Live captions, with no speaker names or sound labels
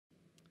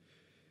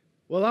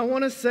Well, I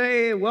want to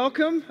say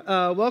welcome.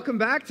 Welcome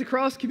back to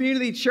Cross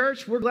Community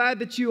Church. We're glad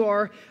that you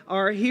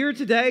are here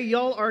today.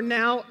 Y'all are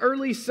now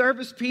early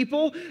service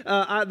people.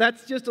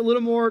 That's just a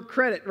little more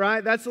credit,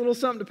 right? That's a little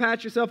something to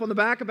pat yourself on the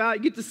back about.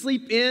 You get to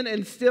sleep in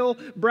and still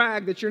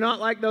brag that you're not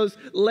like those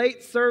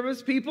late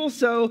service people.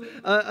 So,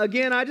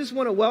 again, I just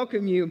want to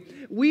welcome you.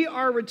 We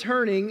are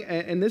returning,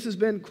 and this has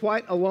been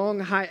quite a long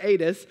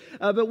hiatus,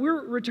 but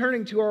we're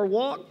returning to our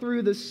walk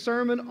through the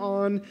Sermon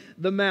on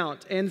the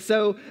Mount. And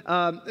so,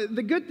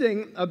 the good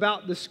thing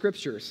about the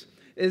scriptures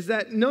is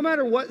that no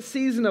matter what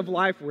season of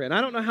life we're in,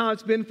 I don't know how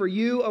it's been for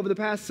you over the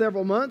past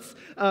several months.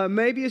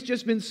 Maybe it's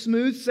just been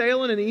smooth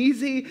sailing and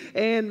easy,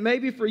 and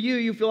maybe for you,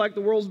 you feel like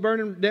the world's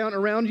burning down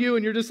around you,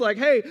 and you're just like,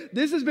 hey,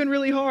 this has been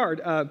really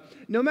hard.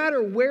 No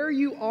matter where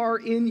you are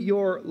in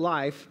your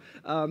life,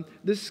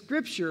 the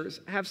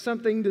scriptures have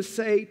something to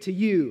say to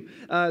you.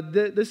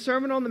 The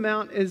Sermon on the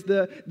Mount is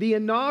the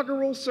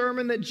inaugural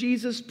sermon that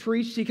Jesus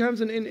preached. He comes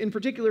in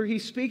particular,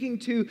 he's speaking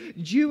to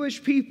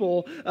Jewish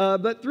people,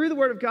 but through the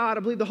Word of God,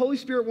 I believe the Holy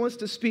Spirit wants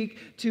to speak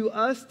to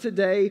us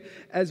today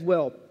as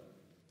well.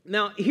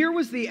 Now, here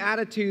was the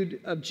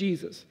attitude of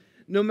Jesus.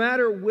 No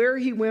matter where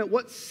he went,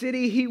 what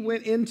city he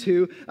went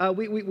into,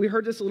 we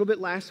heard this a little bit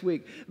last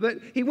week, but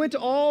he went to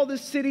all the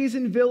cities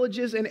and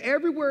villages, and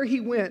everywhere he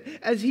went,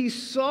 as he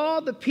saw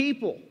the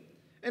people,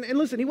 and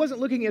listen, he wasn't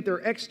looking at their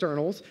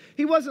externals.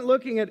 He wasn't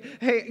looking at,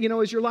 hey,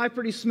 is your life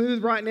pretty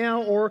smooth right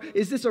now, or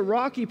is this a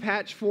rocky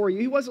patch for you?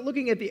 He wasn't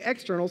looking at the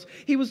externals.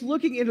 He was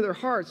looking into their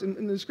hearts,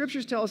 and the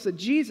scriptures tell us that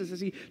Jesus, as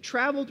he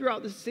traveled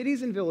throughout the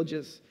cities and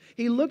villages,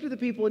 he looked at the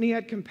people and he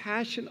had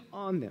compassion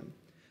on them,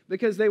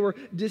 because they were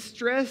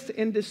distressed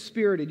and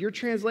dispirited. Your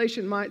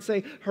translation might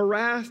say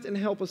harassed and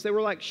helpless. They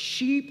were like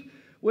sheep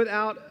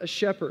without a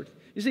shepherd.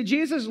 You see,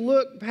 Jesus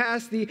looked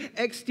past the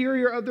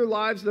exterior of their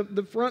lives,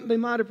 the front they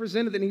might have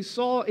presented, and he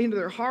saw into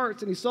their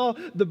hearts, and he saw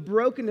the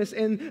brokenness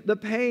and the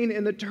pain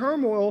and the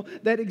turmoil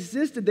that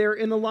existed there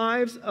in the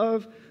lives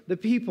of the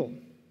people.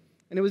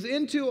 And it was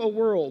into a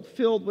world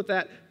filled with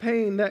that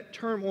pain, that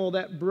turmoil,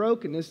 that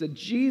brokenness that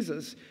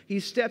Jesus, he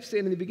steps in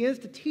and he begins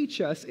to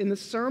teach us in the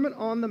Sermon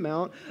on the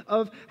Mount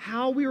of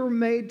how we were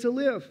made to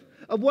live,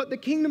 of what the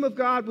kingdom of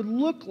God would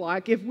look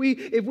like if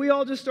we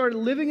all just started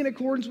living in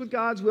accordance with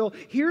God's will.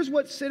 Here's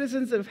what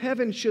citizens of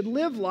heaven should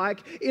live like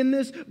in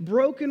this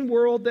broken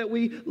world that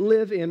we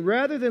live in.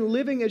 Rather than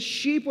living as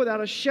sheep without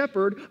a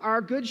shepherd,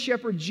 our good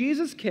shepherd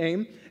Jesus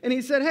came and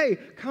he said, hey,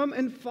 come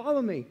and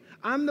follow me.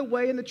 I'm the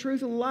way and the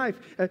truth and the life.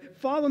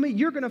 Follow me.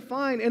 You're going to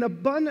find an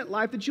abundant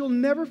life that you'll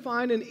never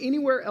find in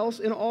anywhere else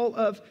in all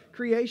of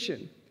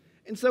creation.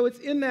 And so it's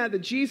in that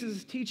Jesus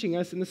is teaching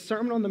us in the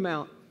Sermon on the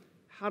Mount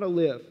how to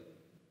live.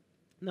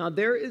 Now,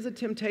 there is a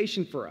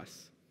temptation for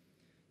us.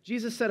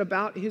 Jesus said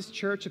about his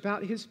church,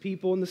 about his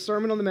people in the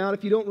Sermon on the Mount,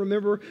 if you don't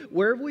remember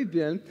wherever we've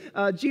been,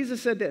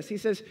 Jesus said this. He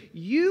says,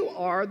 you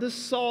are the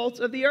salt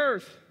of the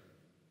earth.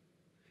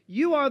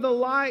 You are the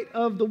light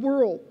of the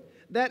world.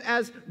 That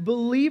as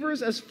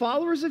believers, as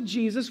followers of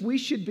Jesus, we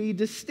should be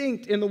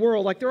distinct in the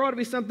world. Like there ought to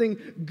be something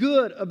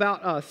good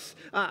about us.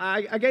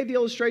 I gave the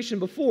illustration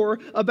before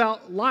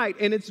about light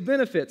and its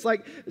benefits.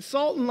 Like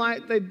salt and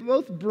light, they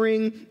both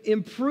bring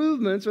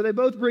improvements, or they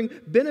both bring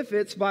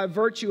benefits by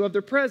virtue of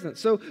their presence.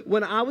 So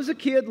when I was a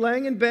kid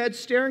laying in bed,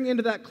 staring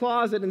into that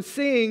closet and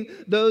seeing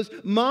those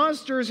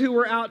monsters who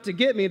were out to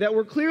get me, that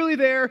were clearly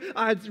there,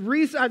 I'd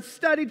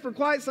studied for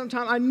quite some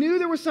time. I knew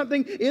there was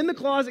something in the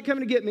closet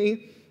coming to get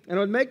me. And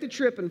I would make the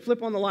trip and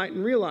flip on the light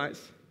and realize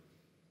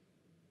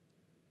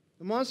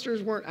the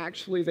monsters weren't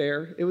actually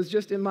there. It was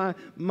just in my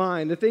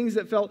mind. The things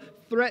that felt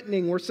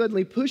threatening were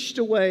suddenly pushed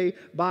away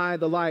by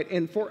the light.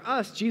 And for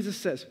us, Jesus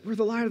says, we're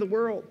the light of the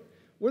world.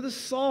 We're the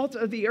salt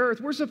of the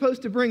earth. We're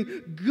supposed to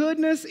bring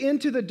goodness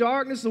into the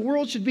darkness. The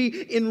world should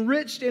be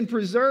enriched and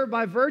preserved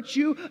by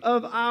virtue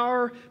of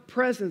our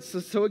presence.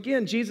 So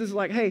again, Jesus is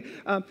like, hey,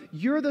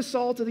 you're the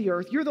salt of the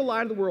earth. You're the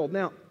light of the world.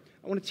 Now,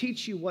 I want to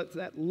teach you what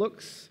that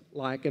looks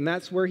like, and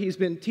that's where he's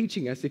been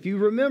teaching us. If you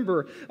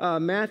remember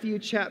Matthew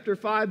chapter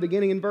 5,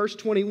 beginning in verse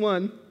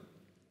 21,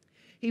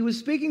 he was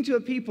speaking to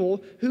a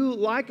people who,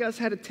 like us,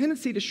 had a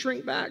tendency to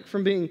shrink back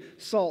from being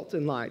salt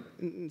and light.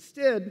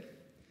 Instead,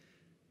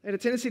 they had a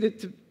tendency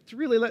to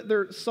really let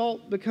their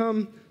salt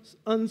become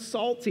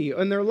unsalty,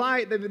 and their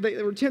light,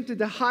 they were tempted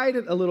to hide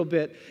it a little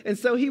bit. And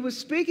so he was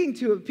speaking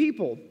to a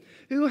people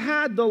who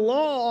had the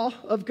law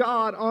of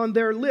God on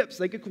their lips.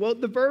 They could quote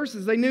the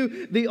verses. They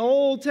knew the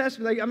Old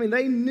Testament.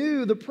 They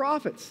knew the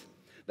prophets.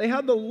 They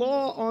had the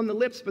law on their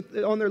lips,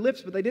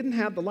 but they didn't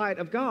have the light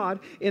of God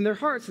in their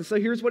hearts. And so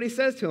here's what he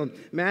says to them.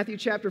 Matthew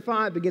chapter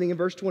 5, beginning in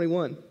verse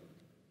 21.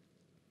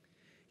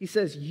 He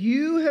says,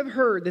 you have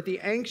heard that the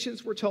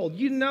ancients were told.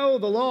 You know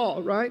the law,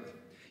 right?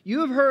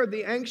 You have heard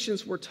the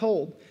ancients were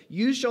told,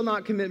 you shall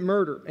not commit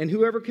murder, and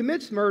whoever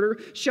commits murder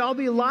shall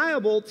be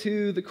liable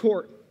to the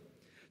court.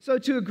 So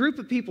to a group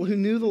of people who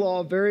knew the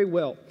law very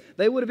well,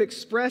 they would have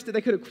expressed it. They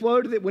could have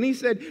quoted it. When he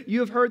said, you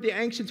have heard the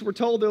ancients were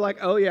told, they're like,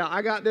 oh yeah,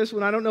 I got this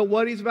one. I don't know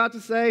what he's about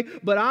to say,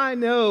 but I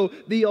know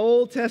the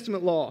Old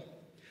Testament law.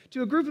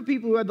 To a group of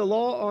people who had the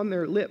law on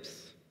their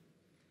lips,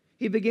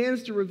 he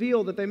begins to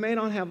reveal that they may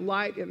not have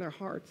light in their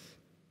hearts.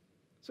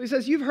 So he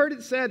says, you've heard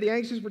it said, the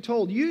ancients were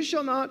told, you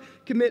shall not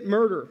commit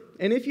murder.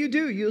 And if you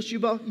do,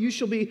 you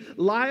shall be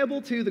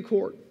liable to the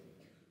court.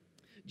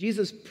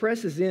 Jesus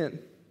presses in.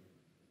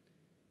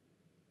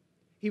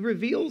 He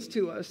reveals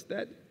to us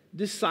that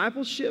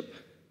discipleship,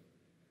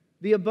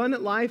 the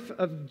abundant life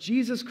of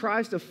Jesus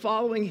Christ, of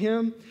following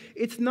him,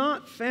 it's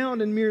not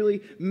found in merely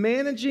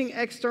managing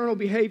external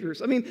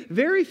behaviors. I mean,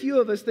 very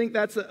few of us think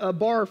that's a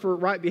bar for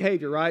right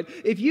behavior, right?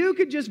 If you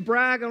could just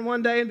brag on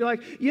one day and be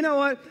like, you know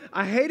what,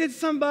 I hated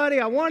somebody,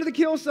 I wanted to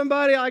kill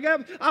somebody,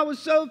 I was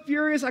so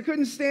furious, I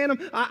couldn't stand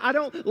them, I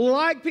don't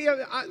like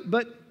people,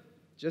 but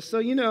just so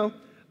you know,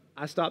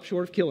 I stopped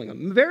short of killing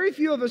them. Very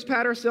few of us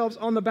pat ourselves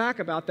on the back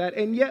about that,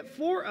 and yet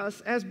for us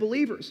as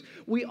believers,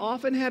 we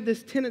often have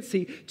this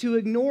tendency to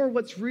ignore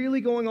what's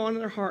really going on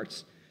in our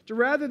hearts. To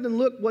rather than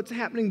look what's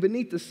happening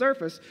beneath the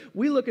surface,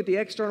 we look at the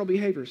external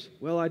behaviors.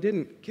 Well, I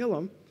didn't kill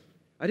them.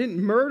 I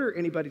didn't murder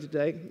anybody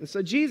today. And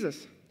so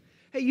Jesus,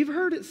 hey, you've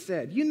heard it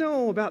said. You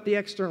know about the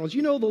externals.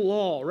 You know the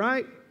law,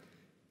 right?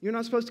 You're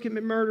not supposed to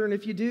commit murder, and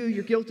if you do,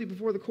 you're guilty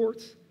before the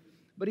courts.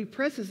 But he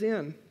presses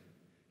in.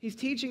 He's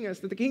teaching us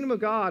that the kingdom of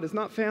God is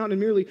not found in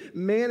merely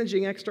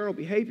managing external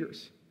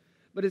behaviors,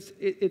 but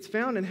it's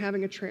found in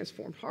having a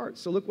transformed heart.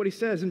 So look what he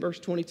says in verse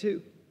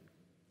 22.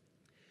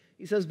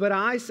 He says, but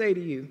I say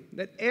to you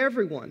that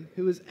everyone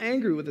who is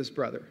angry with his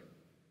brother,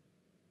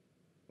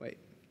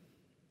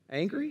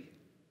 angry?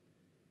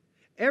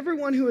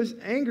 Everyone who is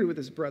angry with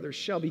his brother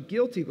shall be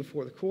guilty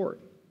before the court.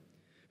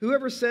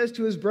 Whoever says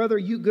to his brother,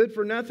 you good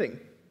for nothing,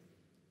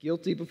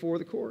 guilty before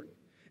the court.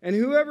 And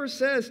whoever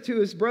says to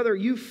his brother,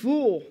 you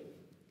fool,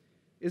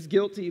 is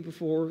guilty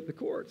before the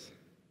courts.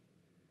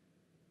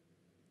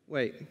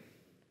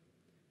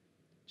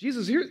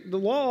 Jesus, here the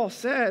law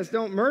says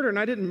don't murder, and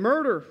I didn't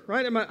murder,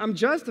 right? I'm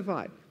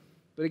justified.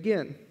 But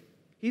again,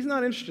 he's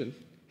not interested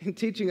in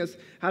teaching us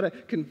how to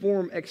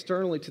conform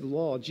externally to the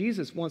law.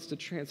 Jesus wants to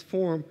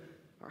transform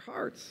our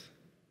hearts.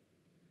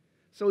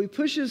 So he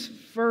pushes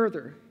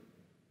further.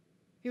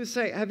 He would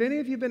say, have any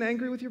of you been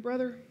angry with your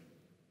brother?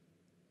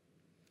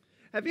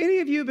 Have any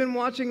of you been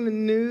watching the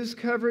news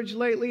coverage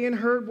lately and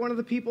heard one of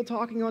the people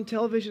talking on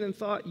television and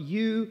thought,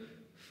 you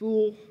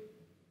fool?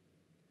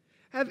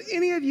 Have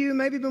any of you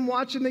maybe been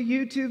watching the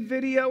YouTube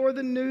video or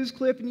the news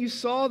clip and you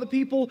saw the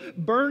people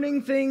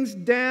burning things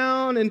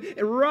down and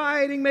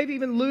rioting, maybe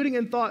even looting,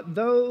 and thought,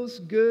 those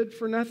good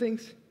for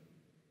nothings?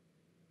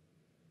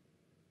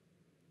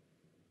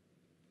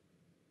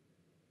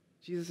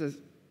 Jesus says,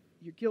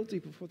 you're guilty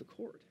before the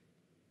court.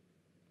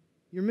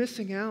 You're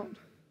missing out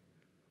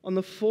on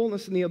the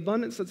fullness and the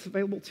abundance that's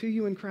available to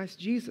you in Christ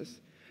Jesus.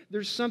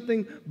 There's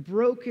something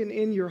broken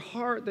in your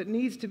heart that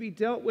needs to be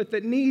dealt with,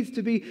 that needs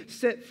to be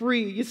set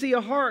free. You see,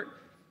 a heart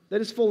that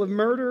is full of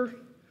murder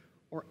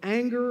or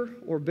anger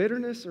or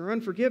bitterness or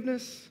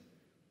unforgiveness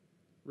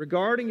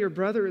regarding your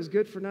brother as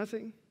good for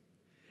nothing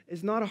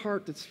is not a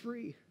heart that's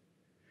free.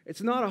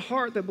 It's not a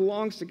heart that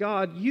belongs to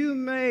God. You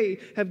may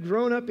have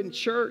grown up in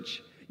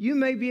church. You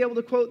may be able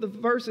to quote the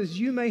verses.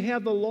 You may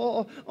have the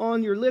law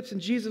on your lips. And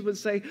Jesus would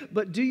say,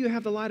 but do you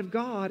have the light of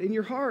God in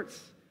your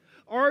hearts?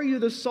 Are you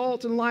the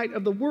salt and light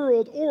of the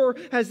world? Or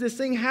has this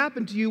thing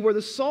happened to you where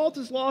the salt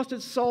has lost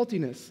its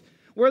saltiness?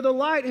 Where the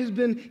light has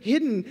been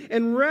hidden,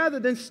 and rather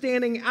than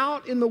standing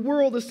out in the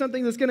world as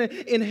something that's going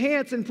to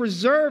enhance and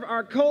preserve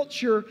our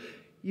culture,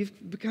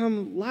 you've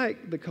become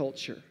like the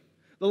culture.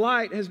 The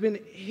light has been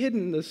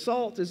hidden. The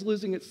salt is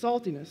losing its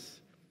saltiness.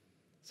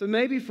 So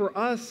maybe for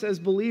us as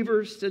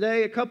believers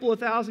today, a couple of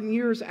thousand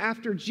years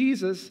after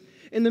Jesus,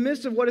 in the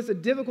midst of what is a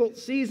difficult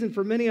season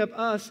for many of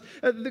us,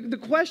 the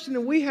question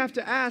that we have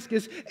to ask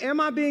is, am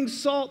I being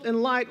salt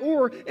and light,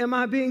 or am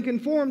I being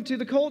conformed to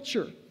the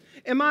culture?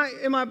 Am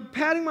I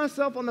patting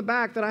myself on the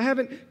back that I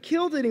haven't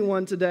killed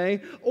anyone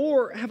today,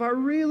 or have I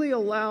really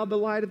allowed the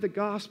light of the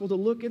gospel to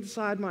look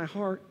inside my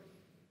heart?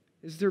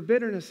 Is there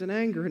bitterness and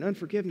anger and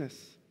unforgiveness?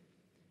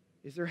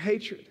 Is there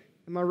hatred?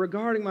 Am I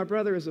regarding my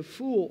brother as a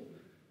fool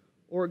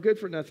or a good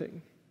for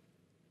nothing?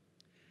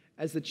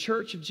 As the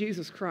church of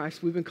Jesus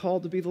Christ, we've been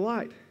called to be the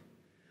light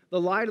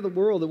of the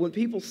world, that when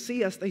people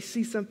see us, they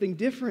see something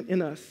different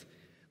in us.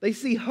 They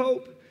see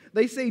hope.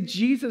 They see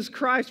Jesus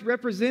Christ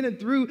represented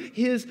through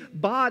his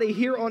body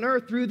here on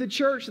earth, through the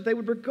church, that they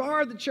would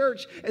regard the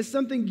church as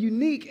something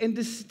unique and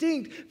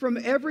distinct from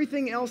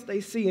everything else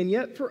they see. And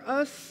yet for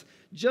us,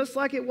 just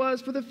like it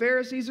was for the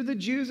Pharisees or the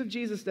Jews of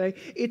Jesus' day,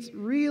 it's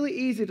really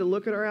easy to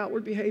look at our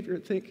outward behavior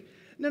and think,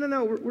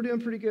 no, we're doing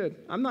pretty good.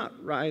 I'm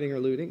not rioting or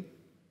looting.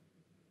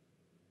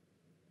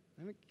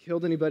 I haven't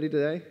killed anybody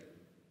today.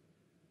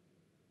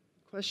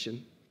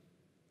 Question,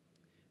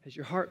 has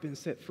your heart been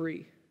set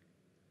free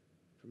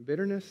from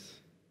bitterness,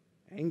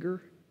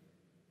 anger,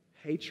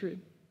 hatred,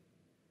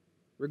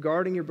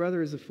 regarding your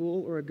brother as a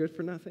fool or a good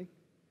for nothing?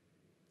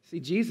 See,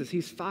 Jesus,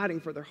 he's fighting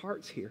for their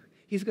hearts here.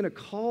 He's going to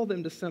call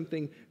them to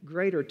something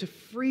greater, to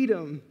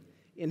freedom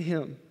in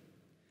him.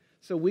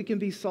 So we can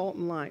be salt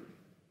and light,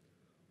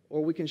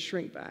 or we can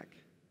shrink back.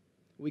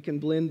 We can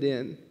blend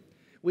in.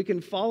 We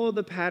can follow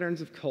the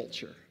patterns of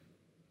culture.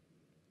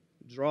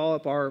 draw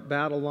up our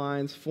battle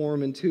lines,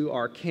 form into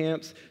our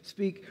camps,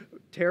 speak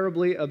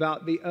terribly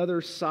about the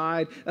other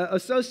side,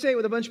 associate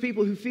with a bunch of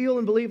people who feel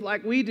and believe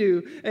like we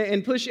do,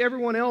 and push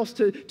everyone else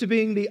to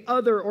being the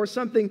other or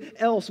something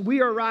else. We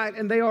are right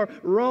and they are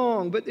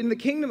wrong. But in the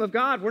kingdom of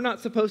God, we're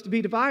not supposed to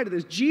be divided.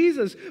 As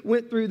Jesus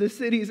went through the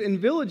cities and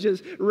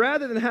villages,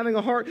 rather than having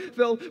a heart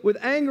filled with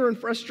anger and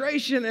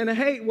frustration and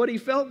hate, what he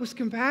felt was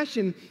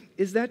compassion.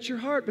 Is that your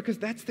heart? Because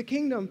that's the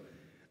kingdom.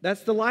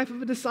 That's the life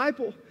of a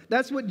disciple.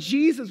 That's what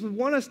Jesus would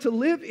want us to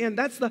live in.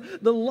 That's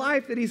the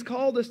life that he's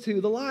called us to,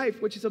 the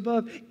life which is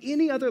above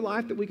any other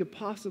life that we could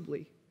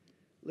possibly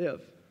live.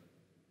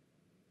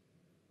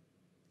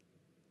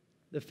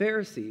 The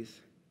Pharisees,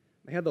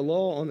 they had the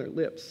law on their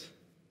lips.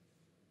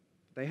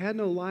 They had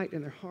no light in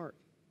their heart.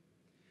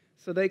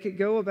 So they could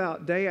go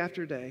about day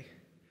after day,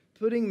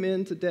 putting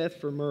men to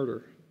death for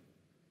murder,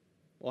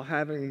 while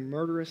having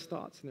murderous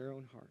thoughts in their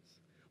own hearts,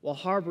 while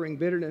harboring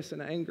bitterness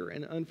and anger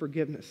and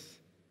unforgiveness.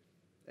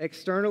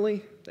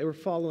 Externally, they were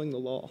following the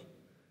law,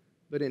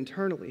 but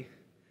internally,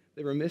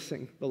 they were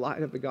missing the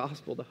light of the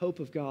gospel, the hope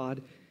of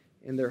God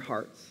in their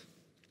hearts.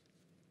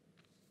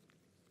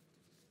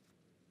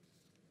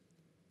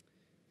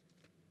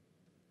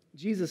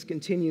 Jesus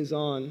continues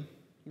on.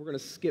 We're going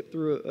to skip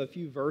through a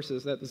few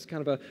verses. That was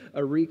kind of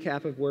a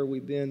recap of where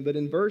we've been. But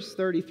in verse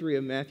 33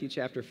 of Matthew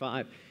chapter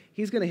 5,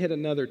 he's going to hit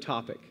another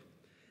topic.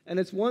 And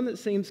it's one that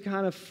seems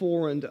kind of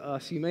foreign to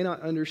us. You may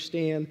not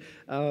understand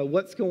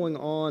what's going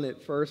on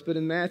at first, but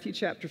in Matthew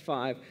chapter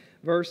 5,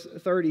 verse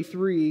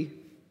 33,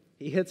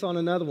 he hits on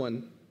another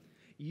one.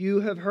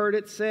 You have heard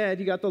it said,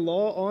 you got the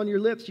law on your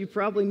lips. You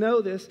probably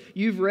know this.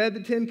 You've read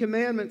the 10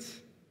 Commandments.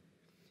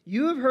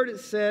 You have heard it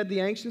said,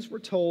 the ancients were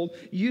told,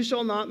 you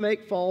shall not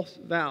make false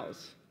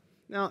vows.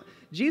 Now,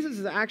 Jesus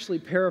is actually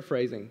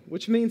paraphrasing,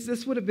 which means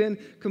this would have been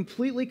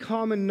completely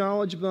common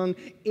knowledge among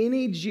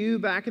any Jew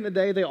back in the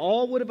day. They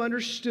all would have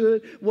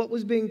understood what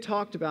was being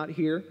talked about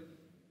here.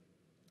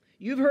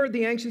 You've heard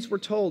the ancients were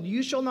told,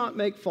 you shall not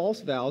make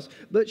false vows,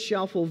 but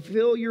shall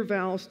fulfill your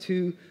vows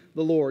to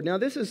the Lord. Now,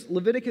 this is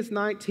Leviticus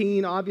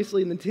 19,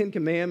 obviously in the 10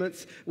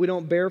 Commandments. We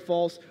don't bear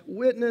false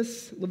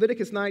witness.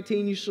 Leviticus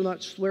 19, you shall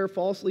not swear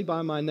falsely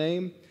by my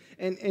name.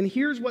 And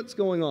here's what's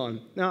going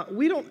on. Now,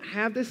 we don't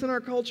have this in our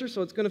culture,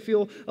 so it's going to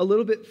feel a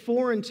little bit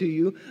foreign to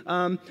you.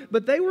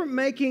 But they were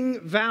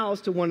making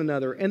vows to one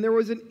another, and there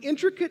was an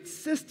intricate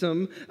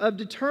system of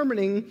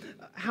determining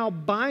how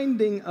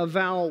binding a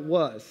vow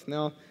was.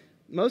 Now,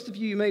 most of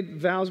you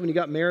made vows when you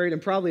got married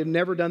and probably have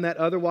never done that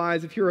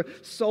otherwise. If you're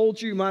a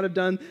soldier, you might have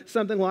done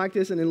something like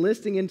this and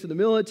enlisting into the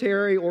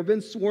military or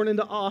been sworn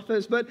into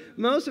office. But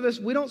most of us,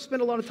 we don't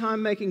spend a lot of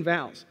time making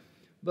vows.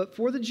 But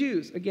for the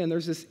Jews, again,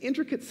 there's this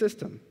intricate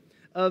system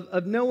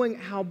of knowing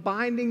how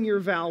binding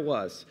your vow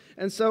was.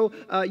 And so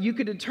you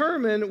could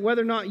determine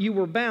whether or not you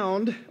were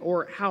bound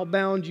or how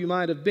bound you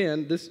might have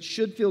been. This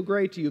should feel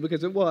great to you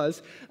because it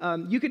was.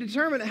 You could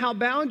determine how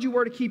bound you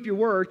were to keep your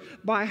word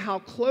by how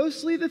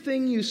closely the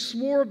thing you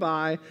swore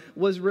by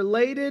was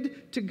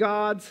related to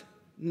God's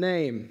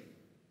name.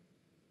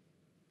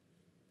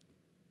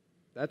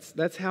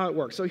 That's how it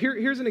works. So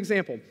here's an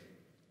example.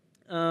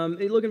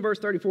 Look in verse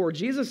 34.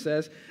 Jesus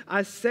says,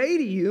 I say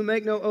to you,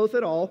 make no oath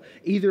at all,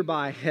 either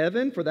by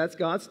heaven, for that's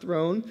God's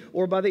throne,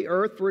 or by the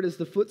earth, for it is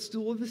the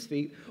footstool of his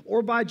feet,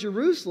 or by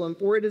Jerusalem,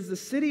 for it is the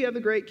city of the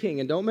great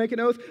king. And don't make an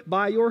oath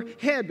by your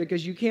head,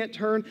 because you can't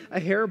turn a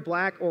hair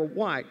black or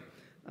white.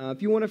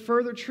 If you want a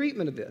further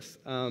treatment of this,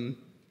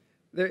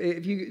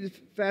 if you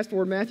fast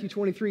forward Matthew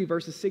 23,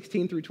 verses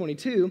 16 through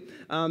 22,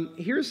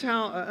 here's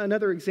how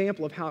another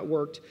example of how it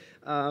worked.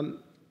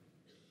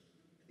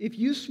 If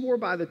you swore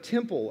by the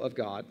temple of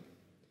God,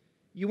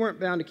 you weren't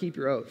bound to keep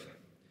your oath.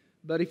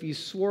 But if you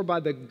swore by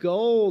the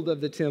gold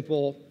of the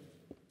temple,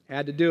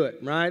 had to do it,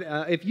 right?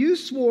 If you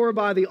swore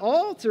by the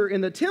altar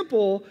in the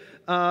temple,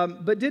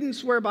 but didn't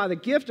swear by the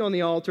gift on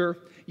the altar,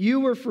 you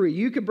were free.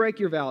 You could break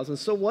your vows. And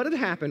so what had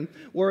happened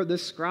were the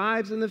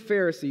scribes and the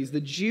Pharisees, the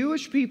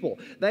Jewish people,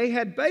 they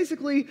had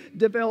basically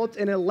developed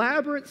an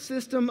elaborate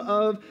system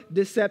of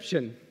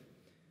deception.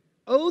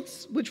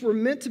 Oaths, which were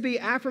meant to be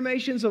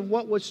affirmations of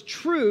what was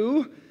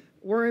true,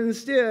 were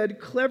instead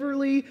clever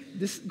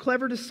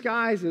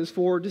disguises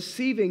for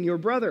deceiving your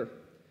brother.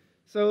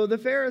 So the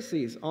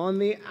Pharisees, on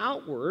the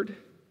outward,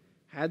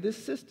 had this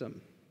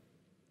system.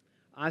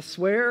 I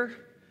swear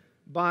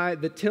by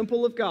the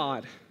temple of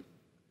God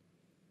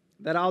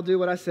that I'll do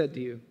what I said to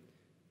you.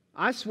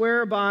 I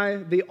swear by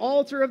the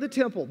altar of the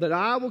temple that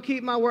I will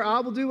keep my word. I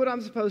will do what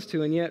I'm supposed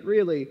to. And yet,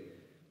 really,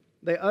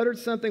 they uttered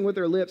something with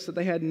their lips that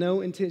they had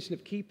no intention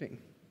of keeping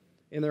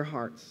in their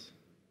hearts.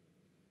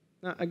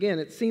 Now, again,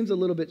 it seems a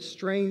little bit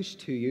strange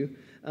to you,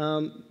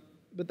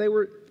 but they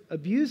were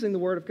abusing the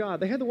word of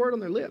God. They had the word on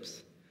their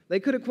lips. They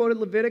could have quoted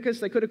Leviticus.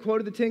 They could have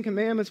quoted the 10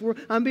 Commandments.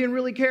 I'm being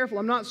really careful.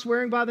 I'm not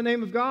swearing by the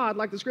name of God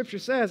like the Scripture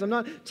says. I'm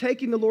not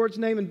taking the Lord's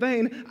name in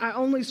vain. I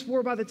only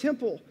swore by the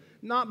temple,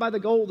 not by the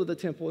gold of the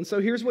temple. And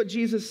so here's what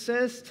Jesus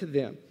says to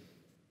them.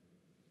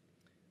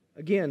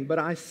 Again, but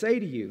I say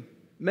to you,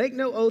 make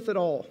no oath at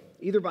all,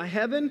 either by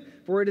heaven,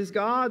 for it is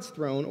God's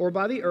throne, or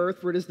by the earth,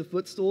 for it is the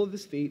footstool of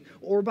his feet,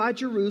 or by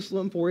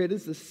Jerusalem, for it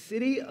is the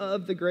city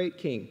of the great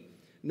king.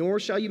 Nor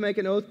shall you make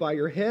an oath by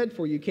your head,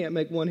 for you can't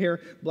make one hair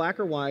black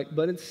or white,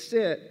 but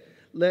instead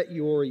let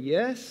your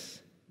yes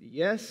be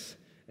yes,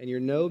 and your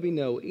no be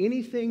no.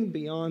 Anything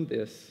beyond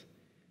this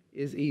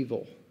is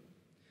evil.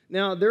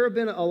 Now, there have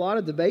been a lot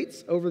of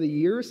debates over the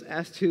years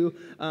as to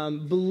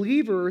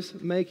believers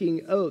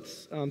making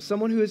oaths.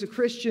 Someone who is a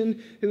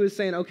Christian who is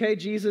saying, okay,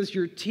 Jesus,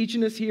 you're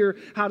teaching us here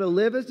how to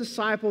live as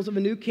disciples of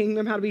a new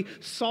kingdom, how to be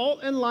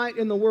salt and light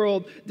in the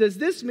world. Does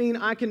this mean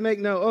I can make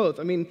no oath?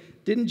 I mean,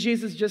 didn't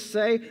Jesus just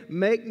say,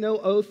 make no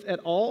oath at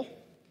all?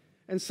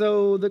 And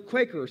so the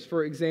Quakers,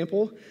 for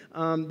example,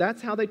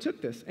 that's how they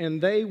took this.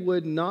 And they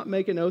would not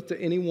make an oath to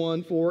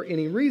anyone for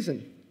any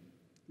reason.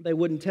 They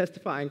wouldn't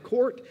testify in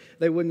court,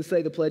 they wouldn't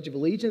say the Pledge of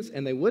Allegiance,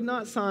 and they would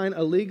not sign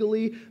a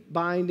legally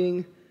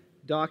binding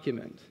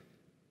document.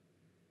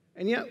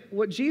 And yet,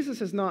 what Jesus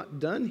has not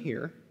done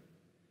here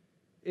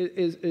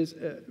is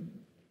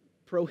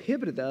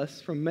prohibited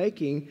us from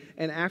making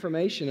an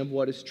affirmation of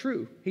what is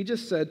true. He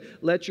just said,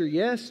 let your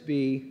yes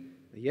be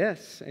a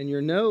yes, and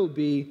your no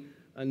be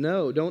a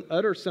no. Don't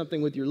utter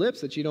something with your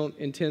lips that you don't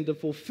intend to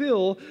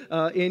fulfill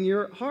in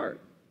your heart.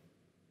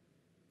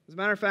 As a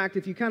matter of fact,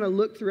 if you kind of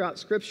look throughout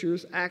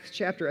Scriptures, Acts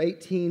chapter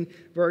 18,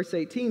 verse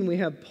 18, we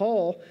have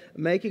Paul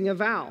making a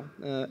vow.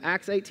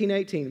 Acts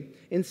 18:18.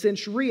 In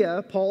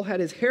Caesarea, Paul had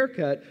his hair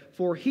cut,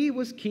 for he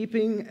was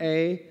keeping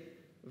a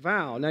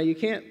vow. Now, you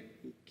can't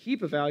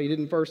keep a vow you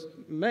didn't first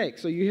make.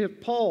 So you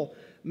have Paul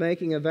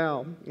making a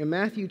vow. In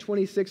Matthew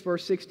 26,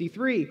 verse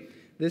 63,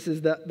 this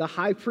is the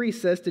high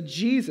priest says to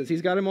Jesus,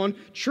 he's got him on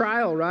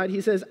trial, right?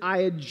 He says, I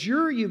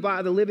adjure you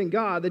by the living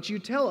God that you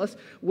tell us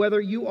whether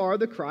you are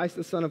the Christ,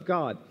 the Son of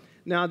God.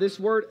 Now, this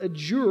word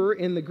adjure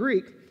in the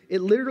Greek, it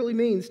literally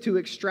means to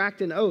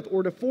extract an oath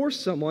or to force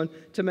someone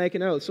to make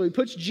an oath. So he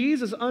puts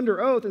Jesus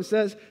under oath and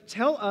says,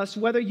 tell us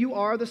whether you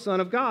are the Son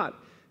of God.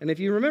 And if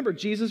you remember,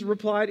 Jesus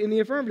replied in the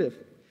affirmative,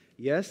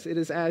 yes, it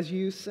is as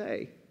you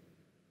say.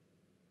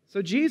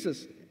 So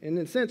Jesus, in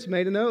a sense,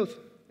 made an oath.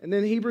 And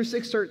then Hebrews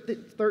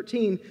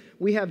 6:13,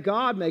 we have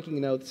God making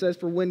an oath. It says,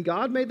 for when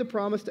God made the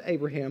promise to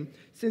Abraham,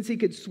 since he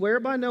could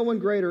swear by no one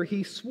greater,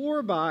 he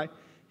swore by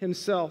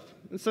himself.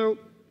 And so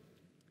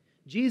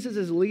Jesus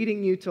is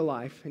leading you to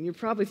life. And you're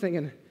probably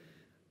thinking,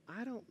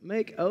 I don't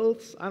make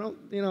oaths. I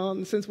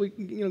don't, since we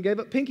gave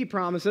up pinky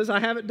promises, I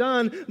haven't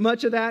done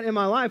much of that in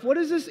my life. What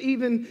does this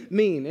even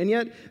mean? And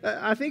yet,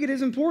 I think it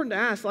is important to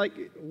ask,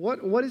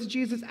 what is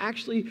Jesus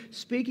actually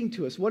speaking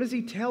to us? What is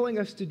he telling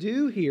us to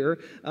do here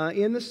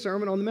in the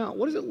Sermon on the Mount?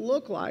 What does it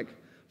look like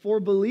for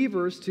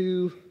believers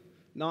to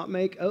not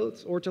make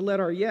oaths or to let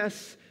our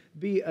yes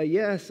be a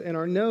yes and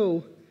our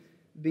no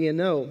be a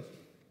no?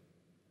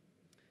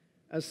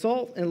 As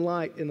salt and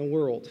light in the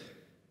world,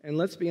 and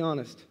let's be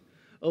honest,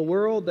 a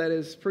world that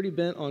is pretty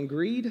bent on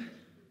greed,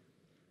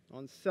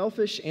 on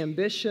selfish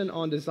ambition,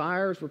 on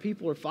desires where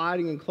people are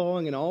fighting and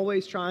clawing and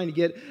always trying to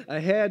get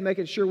ahead,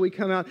 making sure we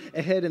come out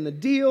ahead in the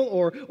deal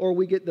or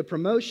we get the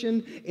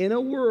promotion. In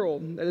a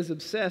world that is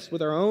obsessed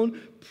with our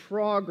own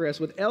progress,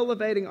 with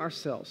elevating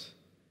ourselves,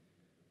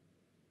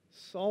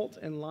 salt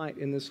and light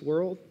in this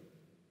world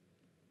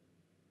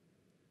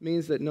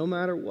means that no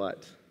matter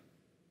what,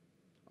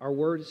 our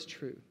word is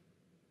true.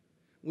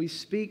 We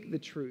speak the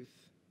truth.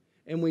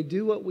 And we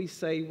do what we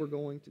say we're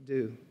going to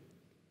do.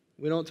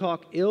 We don't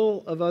talk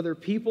ill of other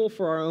people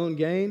for our own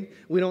gain.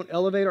 We don't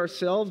elevate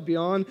ourselves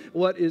beyond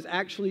what is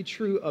actually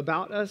true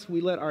about us.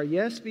 We let our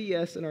yes be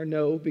yes and our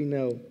no be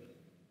no.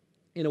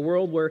 In a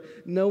world where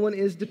no one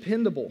is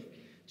dependable,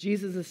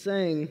 Jesus is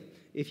saying,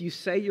 if you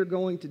say you're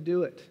going to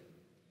do it,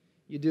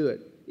 you do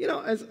it.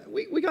 As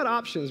we got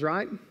options,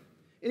 right?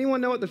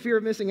 Anyone know what the fear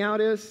of missing out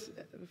is?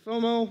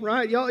 FOMO,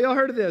 right? Y'all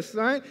heard of this,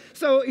 right?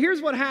 So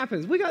here's what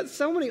happens. We got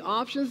so many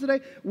options today.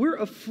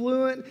 We're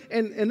affluent,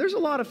 and there's a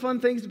lot of fun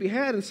things to be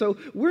had. And so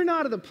we're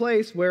not at the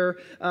place where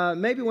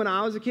maybe when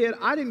I was a kid,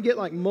 I didn't get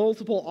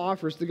multiple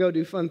offers to go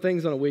do fun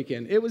things on a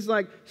weekend. It was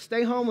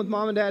stay home with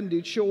mom and dad and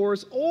do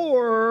chores,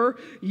 or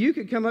you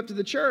could come up to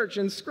the church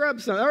and scrub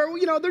something.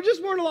 Or, there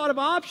just weren't a lot of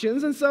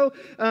options. And so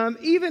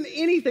even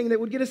anything that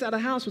would get us out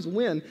of the house was a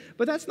win.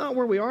 But that's not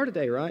where we are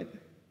today, right?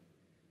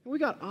 We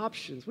got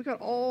options. We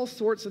got all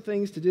sorts of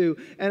things to do.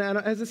 And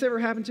has this ever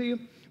happened to you?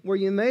 Where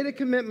you made a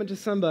commitment to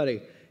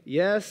somebody.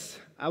 Yes,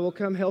 I will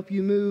come help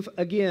you move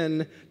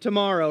again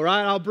tomorrow,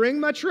 right? I'll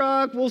bring my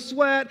truck. We'll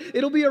sweat.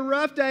 It'll be a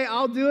rough day.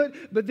 I'll do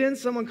it. But then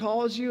someone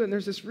calls you and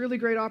there's this really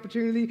great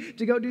opportunity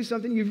to go do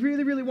something you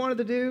really, really wanted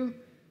to do.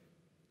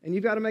 And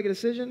you've got to make a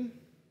decision.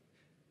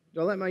 Do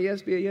I let my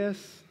yes be a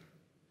yes?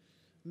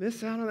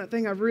 Miss out on that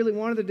thing I really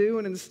wanted to do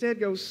and instead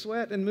go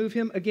sweat and move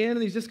him again,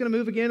 and he's just going to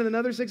move again in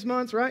another 6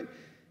 months, right?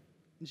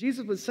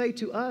 Jesus would say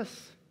to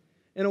us,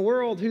 in a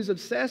world who's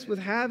obsessed with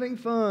having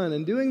fun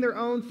and doing their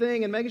own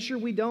thing and making sure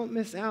we don't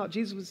miss out,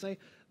 Jesus would say,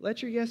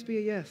 let your yes be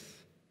a yes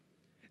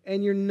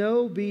and your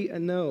no be a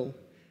no.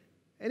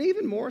 And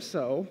even more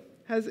so,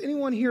 has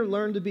anyone here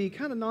learned to be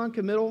kind of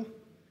non-committal?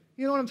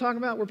 You know what I'm talking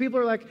about? Where people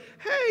are like,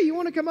 hey, you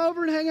want to come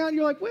over and hang out? And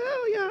you're like,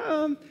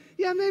 well,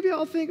 yeah, maybe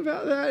I'll think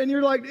about that. And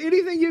you're like,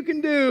 anything you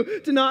can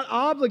do to not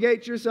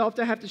obligate yourself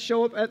to have to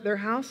show up at their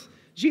house.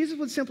 Jesus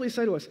would simply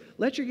say to us,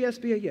 let your yes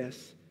be a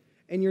yes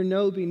and your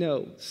no be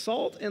no.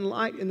 Salt and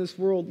light in this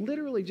world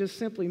literally just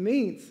simply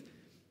means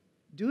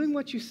doing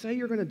what you say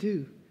you're going to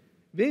do.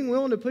 Being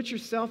willing to put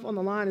yourself on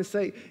the line and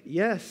say,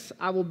 yes,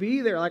 I will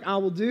be there. Like, I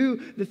will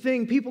do the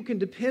thing. People can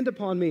depend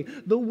upon me.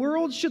 The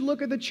world should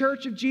look at the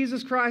church of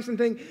Jesus Christ and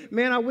think,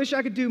 man, I wish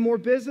I could do more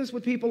business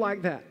with people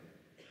like that.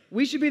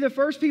 We should be the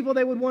first people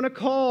they would want to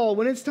call.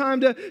 When it's time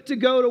to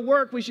go to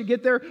work, we should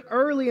get there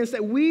early and say,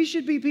 we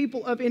should be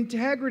people of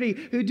integrity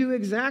who do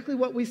exactly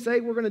what we say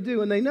we're going to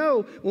do. And they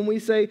know when we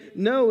say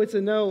no, it's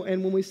a no.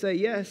 And when we say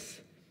yes,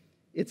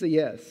 it's a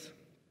yes.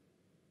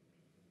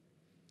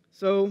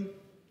 So,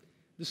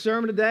 the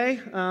sermon today,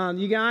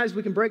 you guys,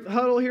 we can break the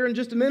huddle here in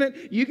just a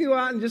minute. You can go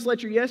out and just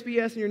let your yes be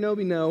yes and your no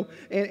be no,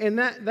 and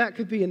that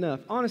could be enough.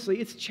 Honestly,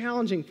 it's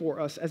challenging for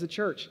us as a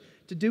church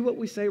to do what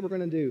we say we're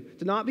going to do,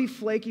 to not be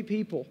flaky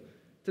people,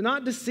 to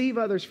not deceive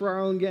others for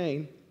our own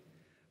gain.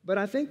 But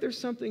I think there's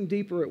something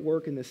deeper at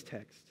work in this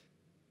text.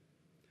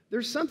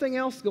 There's something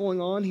else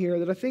going on here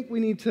that I think we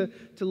need to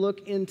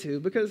look into,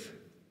 because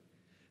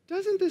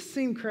doesn't this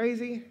seem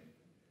crazy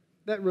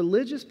that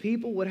religious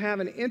people would have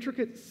an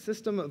intricate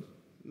system of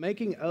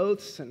making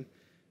oaths and,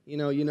 you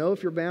know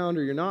if you're bound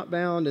or you're not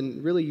bound,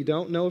 and really you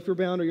don't know if you're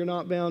bound or you're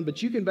not bound,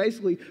 but you can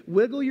basically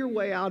wiggle your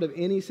way out of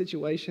any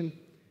situation.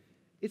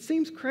 It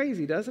seems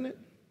crazy, doesn't it?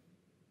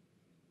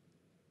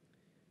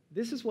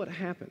 This is what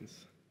happens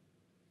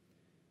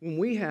when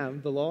we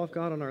have the law of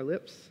God on our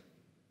lips,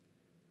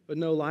 but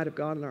no light of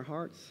God in our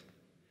hearts.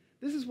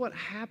 This is what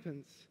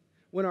happens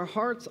when our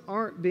hearts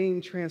aren't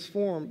being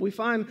transformed. We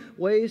find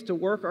ways to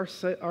work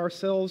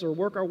ourselves or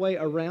work our way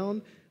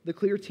around the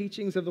clear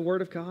teachings of the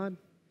Word of God.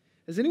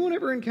 Has anyone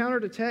ever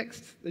encountered a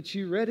text that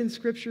you read in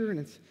Scripture and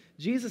it's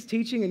Jesus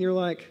teaching and you're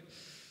like,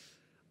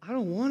 I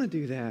don't want to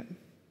do that.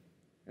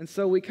 And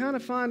so we kind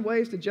of find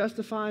ways to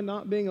justify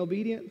not being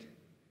obedient.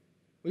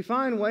 We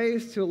find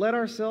ways to let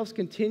ourselves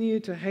continue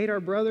to hate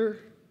our brother.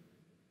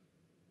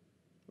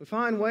 We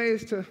find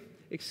ways to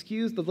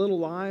excuse the little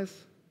lies.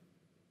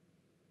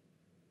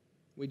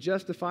 We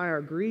justify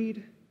our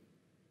greed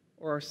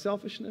or our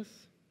selfishness.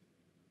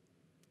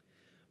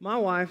 My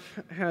wife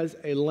has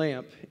a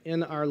lamp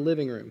in our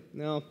living room.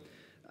 Now,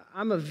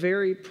 I'm a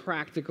very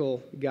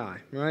practical guy,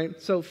 right?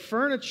 So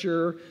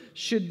furniture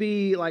should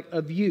be like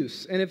of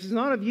use. And if it's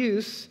not of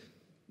use,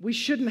 we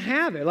shouldn't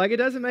have it. Like, it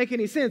doesn't make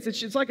any sense.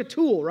 It's like a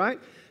tool,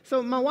 right?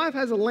 So my wife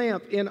has a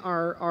lamp in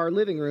our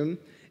living room,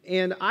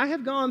 and I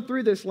have gone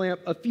through this lamp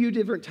a few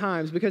different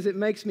times because it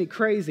makes me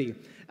crazy.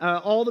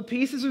 All the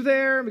pieces are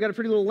there. We got a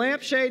pretty little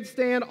lampshade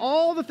stand,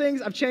 all the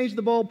things. I've changed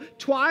the bulb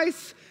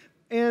twice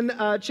and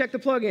checked the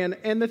plug-in,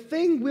 and the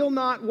thing will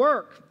not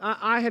work.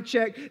 I have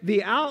checked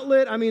the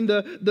outlet,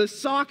 the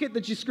socket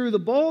that you screw the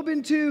bulb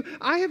into.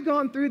 I have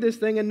gone through this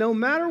thing, and no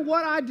matter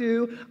what I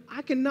do,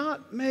 I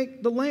cannot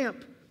make the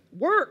lamp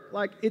work.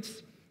 Like,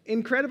 it's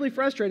incredibly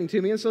frustrating to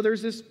me. And so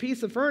there's this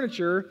piece of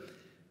furniture.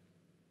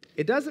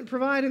 It doesn't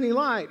provide any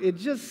light. It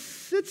just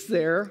sits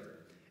there,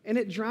 and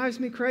it drives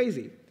me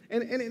crazy.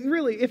 And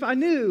really, if I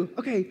knew,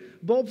 okay,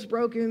 bulb's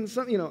broken,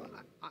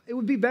 it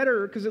would be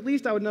better because at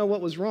least I would know what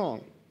was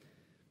wrong.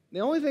 The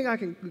only thing I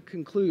can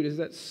conclude is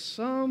that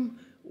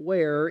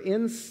somewhere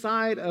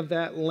inside of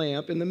that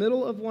lamp, in the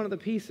middle of one of the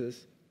pieces,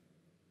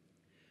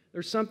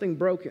 there's something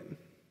broken.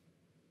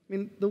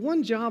 The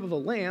one job of a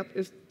lamp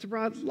is to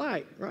provide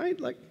light, right?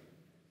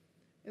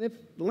 And if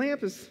the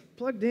lamp is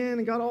plugged in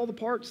and got all the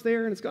parts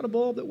there and it's got a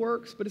bulb that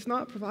works, but it's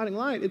not providing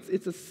light,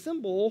 it's a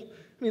symbol,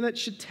 that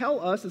should tell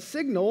us, a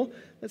signal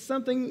that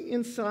something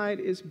inside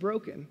is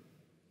broken.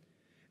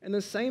 And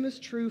the same is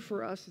true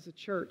for us as a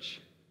church.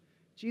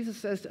 Jesus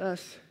says to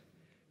us,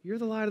 you're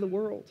the light of the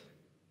world.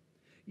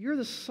 You're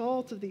the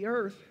salt of the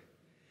earth.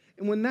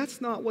 And when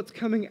that's not what's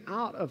coming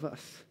out of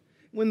us,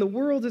 when the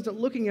world isn't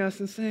looking at us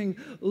and saying,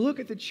 look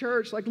at the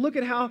church, look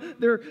at how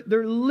they're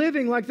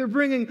living, like they're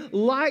bringing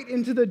light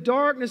into the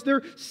darkness,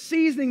 they're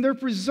seasoning, they're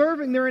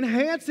preserving, they're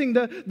enhancing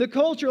the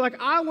culture, like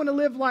I want to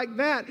live like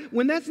that.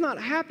 When that's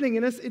not happening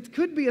in us, it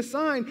could be a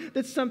sign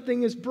that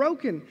something is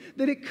broken,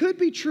 that it could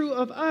be true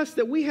of us,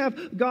 that we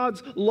have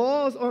God's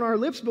laws on our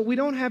lips, but we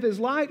don't have His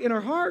light in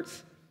our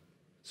hearts.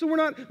 So we're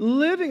not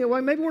living it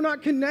right. Maybe we're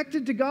not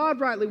connected to God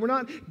rightly. We're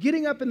not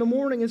getting up in the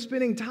morning and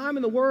spending time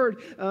in the Word.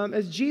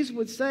 As Jesus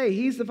would say,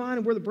 He's the vine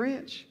and we're the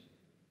branch.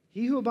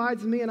 He who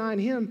abides in me and I in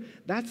Him,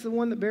 that's the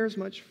one that bears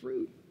much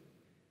fruit.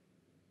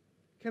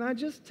 Can I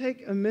just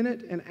take a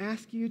minute and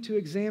ask you to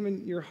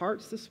examine your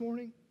hearts this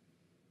morning?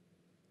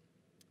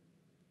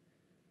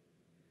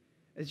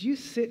 As you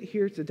sit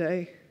here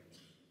today,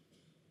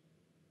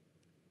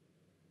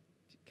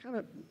 kind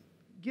of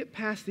get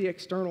past the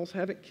externals.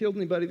 Haven't killed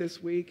anybody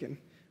this week, and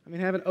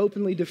haven't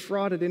openly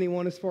defrauded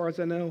anyone as far as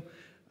I know.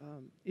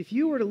 If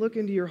you were to look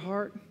into your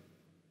heart,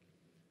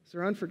 is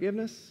there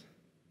unforgiveness?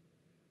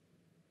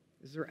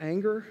 Is there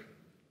anger,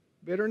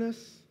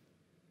 bitterness?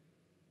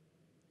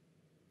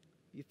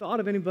 You thought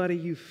of anybody,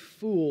 you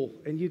fool,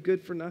 and you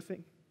good for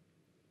nothing?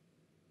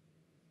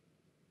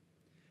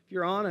 If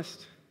you're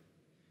honest,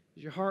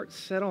 is your heart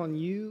set on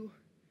you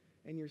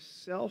and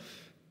yourself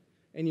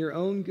and your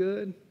own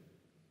good?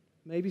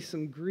 Maybe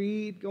some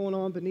greed going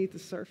on beneath the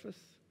surface?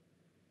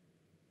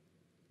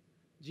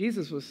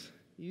 Jesus was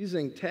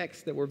using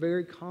texts that were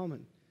very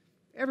common.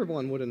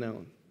 Everyone would have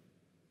known.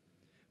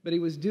 But he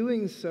was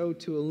doing so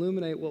to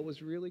illuminate what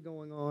was really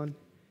going on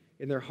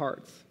in their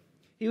hearts.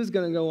 He was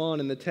going to go on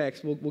in the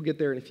text, we'll get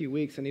there in a few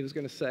weeks, and he was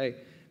going to say,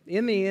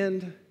 in the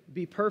end,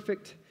 be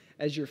perfect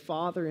as your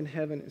Father in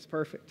heaven is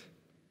perfect.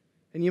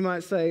 And you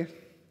might say,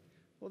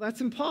 well,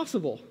 that's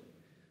impossible.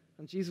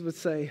 And Jesus would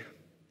say,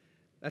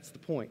 that's the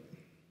point.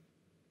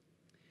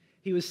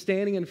 He was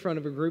standing in front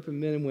of a group of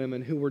men and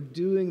women who were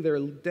doing their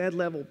dead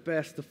level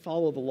best to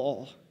follow the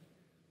law.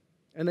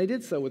 And they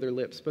did so with their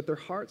lips, but their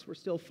hearts were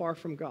still far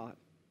from God.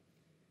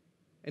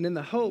 And in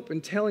the hope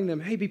and telling them,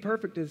 hey, be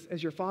perfect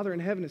as your Father in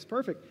heaven is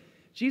perfect,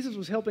 Jesus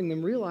was helping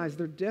them realize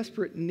their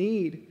desperate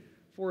need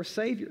for a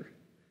Savior.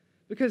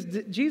 Because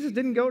Jesus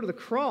didn't go to the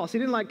cross. He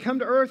didn't come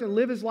to earth and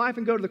live his life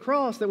and go to the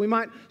cross that we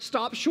might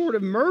stop short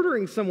of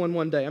murdering someone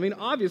one day. I mean,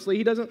 obviously,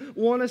 he doesn't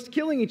want us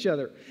killing each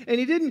other. And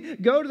he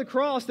didn't go to the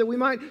cross that we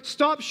might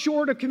stop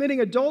short of committing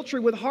adultery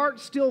with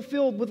hearts still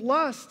filled with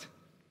lust.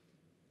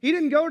 He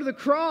didn't go to the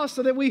cross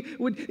so that we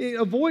would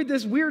avoid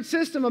this weird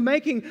system of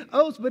making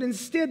oaths, but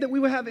instead that we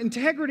would have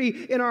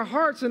integrity in our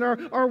hearts and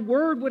our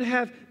word would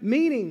have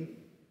meaning.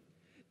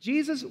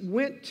 Jesus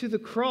went to the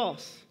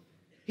cross.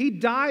 He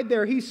died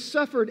there, he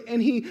suffered, and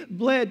he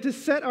bled to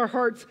set our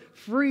hearts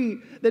free,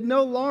 that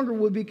no longer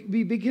would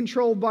be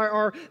controlled by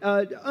our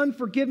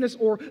unforgiveness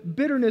or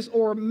bitterness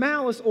or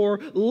malice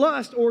or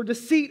lust or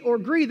deceit or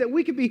greed, that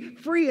we could be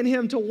free in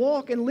him to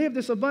walk and live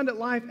this abundant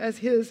life as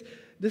his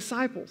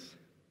disciples.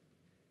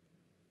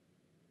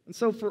 And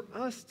so for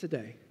us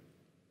today,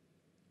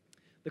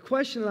 the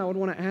question that I would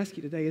want to ask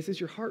you today is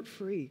your heart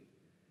free?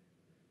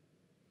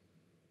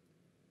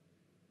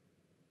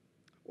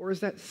 Or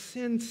is that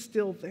sin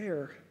still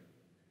there?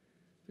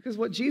 Because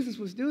what Jesus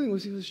was doing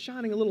was he was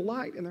shining a little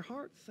light in their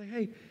hearts.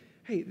 Say,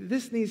 hey,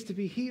 this needs to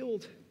be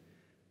healed.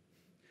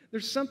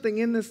 There's something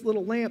in this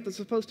little lamp that's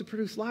supposed to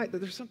produce light, that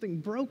there's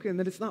something broken,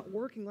 that it's not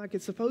working like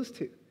it's supposed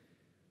to.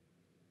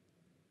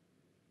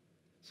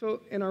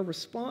 So in our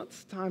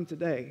response time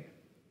today,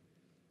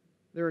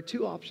 there are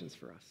two options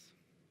for us.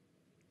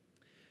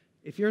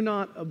 If you're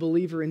not a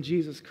believer in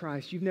Jesus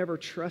Christ, you've never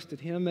trusted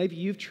him, maybe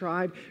you've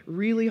tried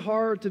really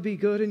hard to be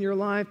good in your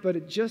life, but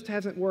it just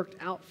hasn't worked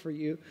out for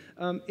you.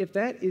 If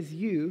that is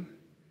you,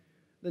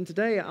 then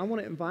today I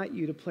want to invite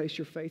you to place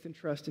your faith and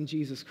trust in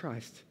Jesus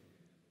Christ.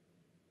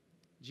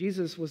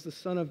 Jesus was the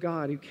Son of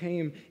God who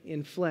came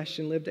in flesh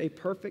and lived a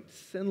perfect,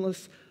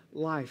 sinless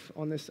life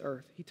on this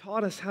earth. He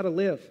taught us how to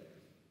live.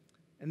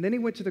 And then he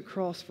went to the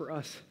cross for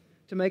us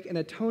to make an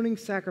atoning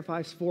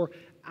sacrifice for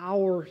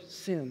our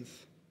sins.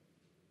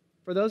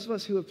 For those of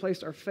us who have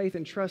placed our faith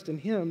and trust in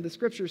him, the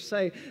scriptures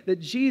say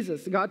that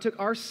Jesus, God took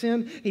our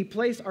sin, he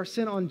placed our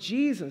sin on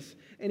Jesus,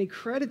 and he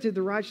credited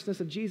the righteousness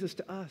of Jesus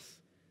to us.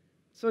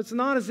 So it's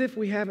not as if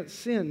we haven't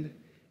sinned.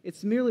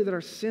 It's merely that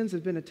our sins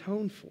have been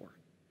atoned for.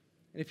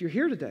 And if you're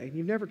here today and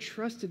you've never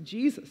trusted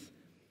Jesus,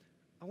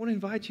 I want to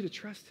invite you to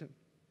trust him.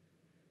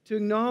 To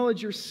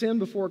acknowledge your sin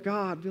before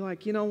God. Be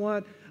like, you know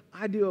what?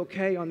 I do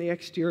okay on the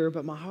exterior,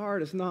 but my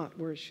heart is not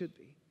where it should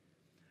be.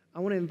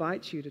 I want to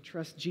invite you to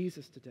trust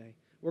Jesus today.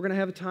 We're going to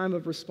have a time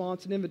of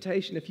response and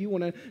invitation. If you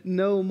want to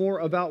know more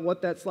about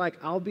what that's like,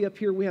 I'll be up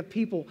here. We have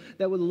people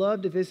that would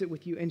love to visit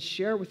with you and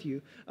share with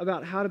you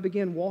about how to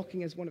begin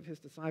walking as one of his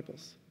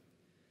disciples.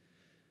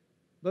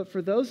 But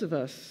for those of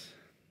us,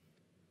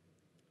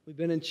 we've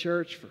been in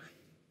church for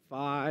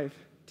 5,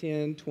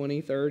 10,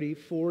 20, 30,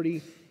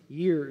 40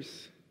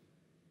 years.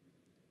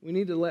 We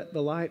need to let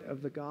the light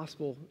of the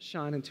gospel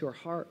shine into our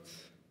hearts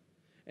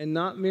and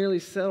not merely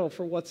settle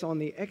for what's on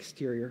the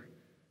exterior,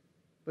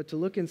 but to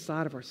look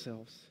inside of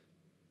ourselves,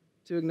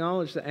 to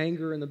acknowledge the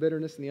anger and the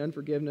bitterness and the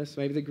unforgiveness,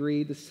 maybe the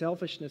greed, the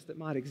selfishness that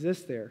might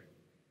exist there.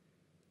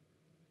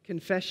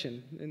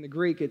 Confession, in the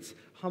Greek, it's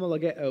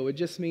homologeo. It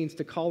just means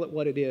to call it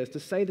what it is, to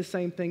say the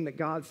same thing that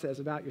God says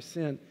about your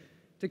sin,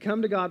 to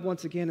come to God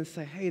once again and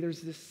say, hey,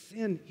 there's this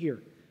sin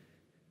here.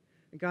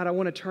 And God, I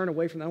want to turn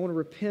away from that. I want to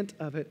repent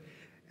of it,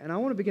 and I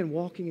want to begin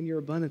walking in your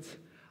abundance.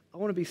 I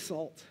want to be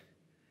salt,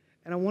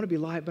 and I want to be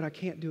light, but I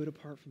can't do it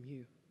apart from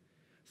you.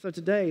 So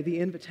today, the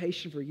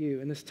invitation for you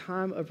in this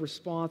time of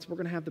response, we're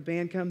going to have the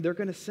band come, they're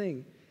going to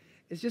sing,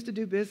 is just to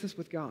do business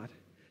with God,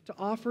 to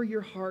offer your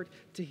heart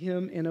to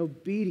him in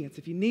obedience.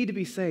 If you need to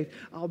be saved,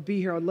 I'll be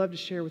here. I'd love to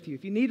share with you.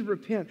 If you need to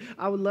repent,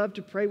 I would love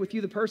to pray with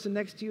you. The person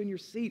next to you in your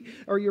seat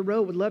or your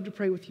row would love to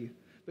pray with you.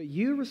 But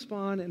you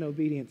respond in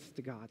obedience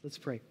to God. Let's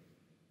pray.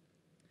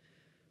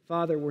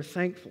 Father, we're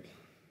thankful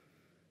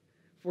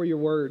for your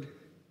word.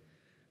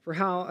 For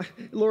how,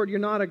 Lord, you're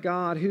not a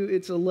God who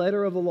it's a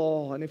letter of the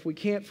law, and if we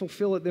can't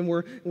fulfill it, then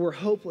we're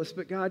hopeless.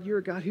 But God, you're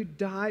a God who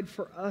died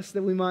for us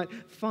that we might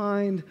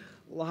find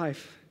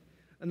life,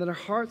 and that our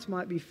hearts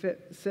might be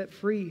set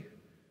free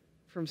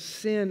from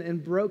sin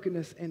and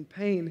brokenness and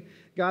pain,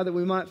 God, that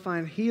we might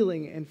find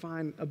healing and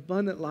find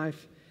abundant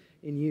life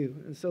in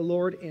you. And so,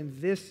 Lord, in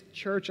this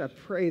church, I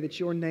pray that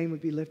your name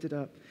would be lifted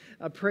up.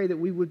 I pray that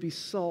we would be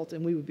salt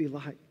and we would be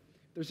light.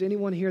 If there's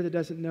anyone here that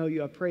doesn't know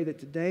you, I pray that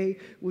today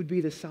would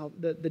be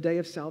the day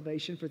of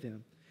salvation for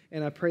them.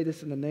 And I pray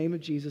this in the name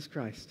of Jesus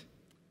Christ.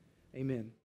 Amen.